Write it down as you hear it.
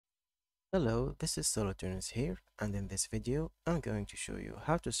Hello, this is Solotunes here, and in this video, I'm going to show you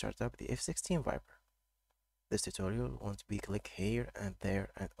how to start up the F-16 Viper. This tutorial won't be click here and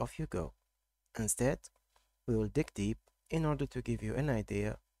there and off you go. Instead, we will dig deep in order to give you an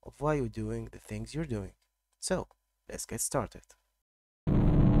idea of why you're doing the things you're doing. So, let's get started.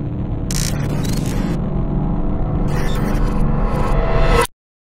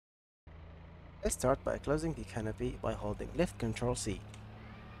 Let's start by closing the canopy by holding left Ctrl C.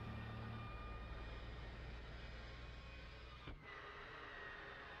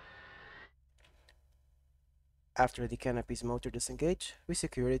 After the canopy's motor disengage, we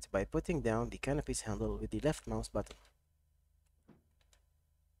secure it by putting down the canopy's handle with the left mouse button.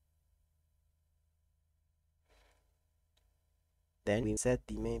 Then we set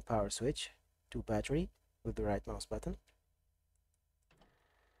the main power switch to battery with the right mouse button.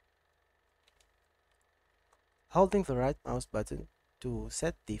 Holding the right mouse button to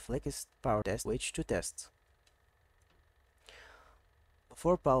set the flex power test switch to test. The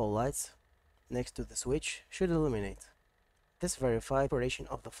 4 power lights next to the switch should illuminate. This verifies operation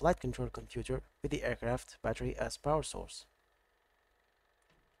of the flight control computer with the aircraft battery as power source.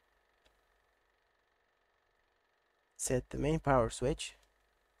 Set the main power switch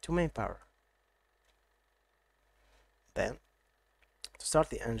to main power. Then, to start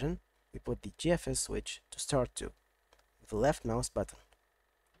the engine, we put the GFS switch to start to with the left mouse button.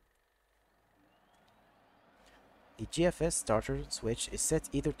 The GFS starter switch is set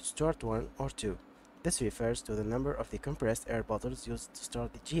either to start 1 or 2. This refers to the number of the compressed air bottles used to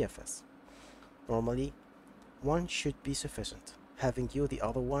start the GFS. Normally, 1 should be sufficient, having you the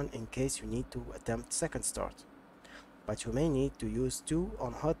other one in case you need to attempt second start. But you may need to use 2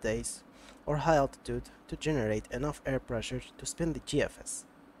 on hot days or high altitude to generate enough air pressure to spin the GFS.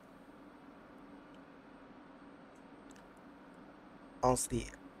 Once the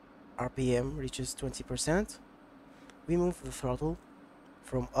RPM reaches 20%, we move the throttle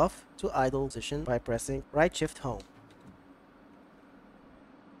from off to idle position by pressing right shift home.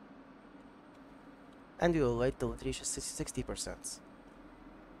 And we will wait till it reaches 60%.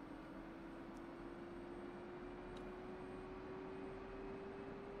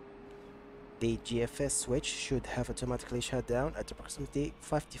 The GFS switch should have automatically shut down at approximately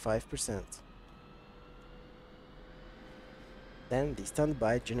 55%. Then the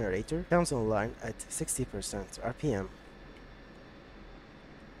standby generator comes online at 60% RPM.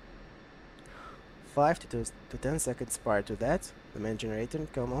 5 to 10 seconds prior to that, the main generator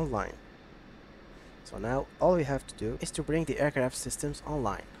comes online. So now all we have to do is to bring the aircraft systems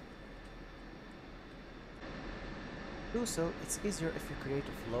online. To do so, it's easier if you create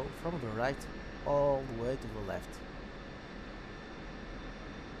a flow from the right all the way to the left.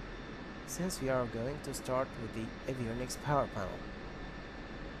 Since we are going to start with the avionics power panel.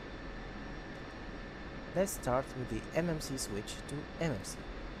 Let's start with the MMC switch to MMC.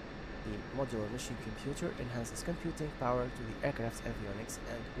 The modular machine computer enhances computing power to the aircraft's avionics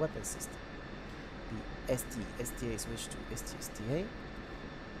and weapons system. The ST-STA switch to ST-STA.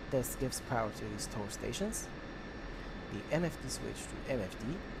 This gives power to the store stations. The MFD switch to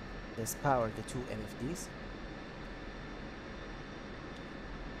MFD. This powers the 2 MFDs.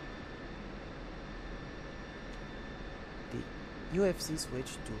 The UFC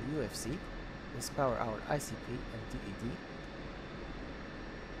switch to UFC. This powers our ICP and DED.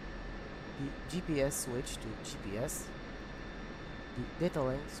 The GPS switch to GPS. The data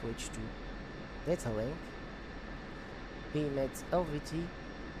link switch to data link. The MEDS LVT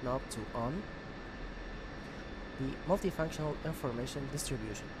knob to on. The multifunctional information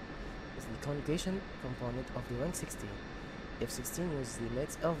distribution is the communication component of the Link 16. F-16 uses the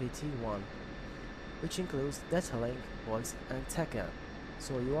MEDS LVT1, which includes data link, voice, and TACAN,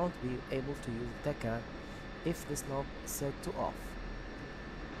 so you won't be able to use TACAN if this knob is set to off.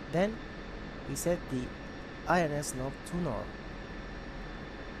 Then, we set the INS knob to norm,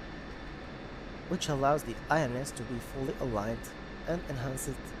 which allows the INS to be fully aligned and enhance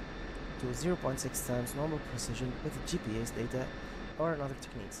it to 0.6 times normal precision with GPS data or another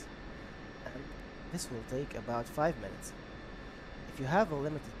techniques. And this will take about 5 minutes. If you have a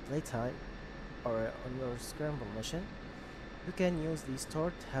limited playtime or on your scramble mission, you can use the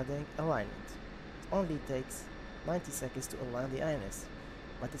stored heading alignment. It only takes 90 seconds to align the INS,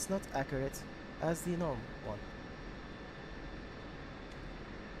 but it's not accurate as the normal one.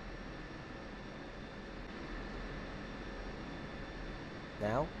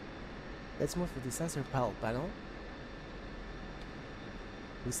 Now, let's move to the sensor panel.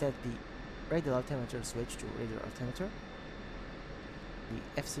 We set the radial altimeter switch to radial altimeter,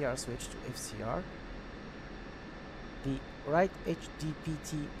 the FCR switch to FCR, the Write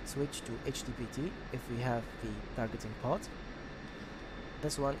HDPT switch to HDPT if we have the targeting pod.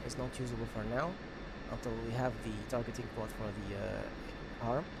 This one is not usable for now until we have the targeting pod for the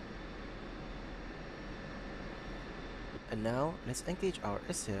arm. And now let's engage our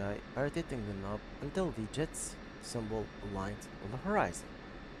SAI by rotating the knob until the jets symbol aligns on the horizon.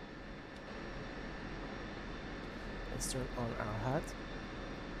 Let's turn on our HUD.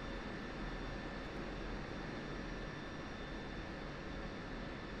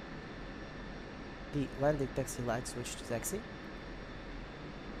 The landing taxi light switch to taxi.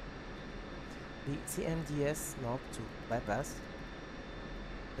 The CMDS knob to bypass.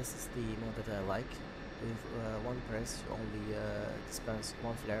 This is the mode that I like. With one press you only dispense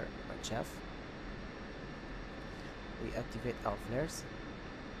one flare per chaff. We activate our flares,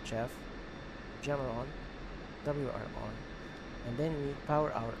 chaff, jammer on, WR on, and then we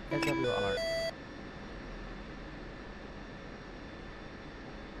power our FWR.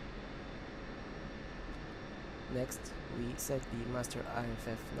 Next, we set the master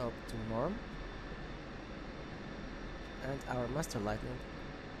IFF knob to norm and our master lightning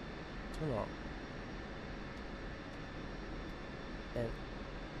to norm. Then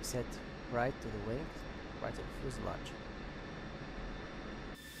set right to the wing, right to the fuselage.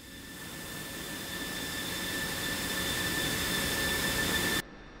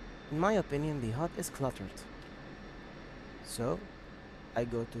 In my opinion, the HUD is cluttered. So I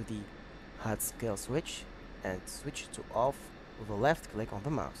go to the HUD scale switch and switch to off with a left click on the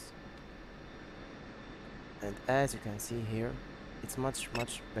mouse. And as you can see here, it's much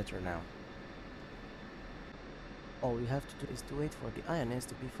better now. All we have to do is to wait for the INS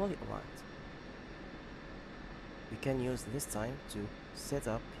to be fully aligned. We can use this time to set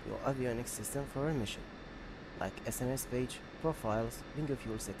up your avionics system for a mission, like SMS page, profiles, bingo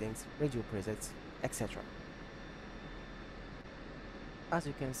fuel settings, radio presets, etc. As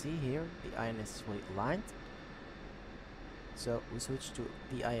you can see here, the INS is fully aligned. So we switch to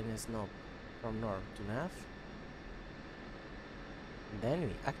the INS knob from norm to nav. And then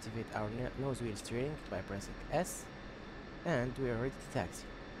we activate our nose wheel steering by pressing S, and we are ready to taxi.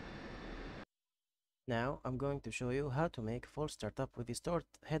 Now I'm going to show you how to make full startup with the stored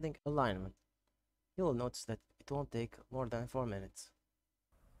heading alignment. You will notice that it won't take more than 4 minutes.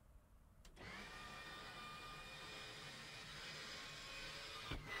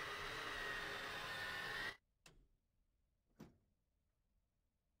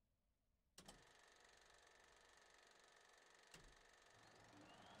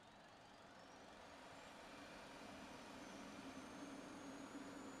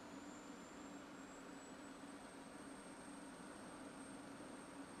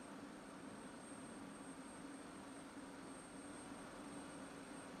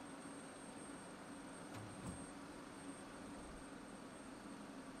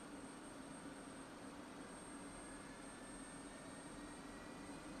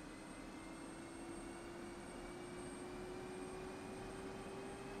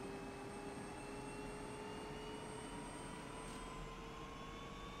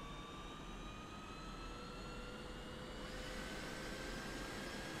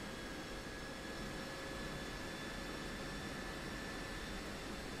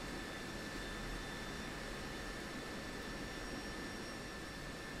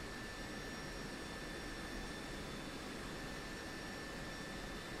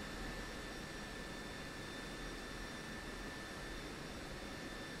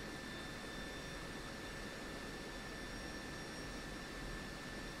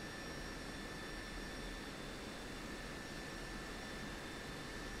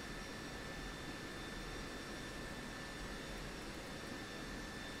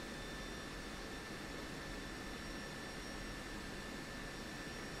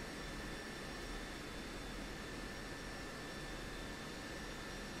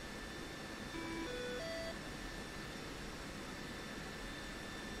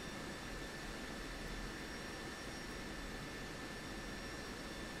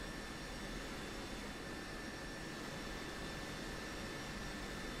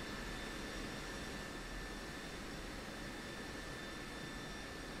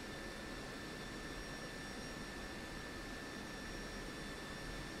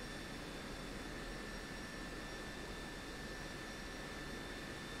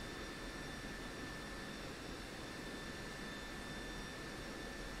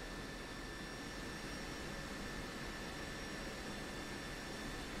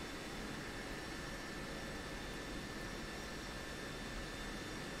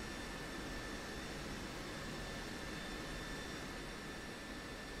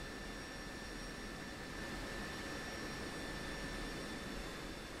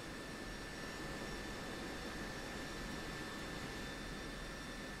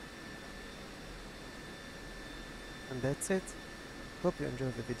 And that's it. Hope you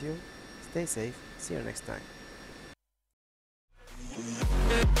enjoyed the video. Stay safe. See you next time.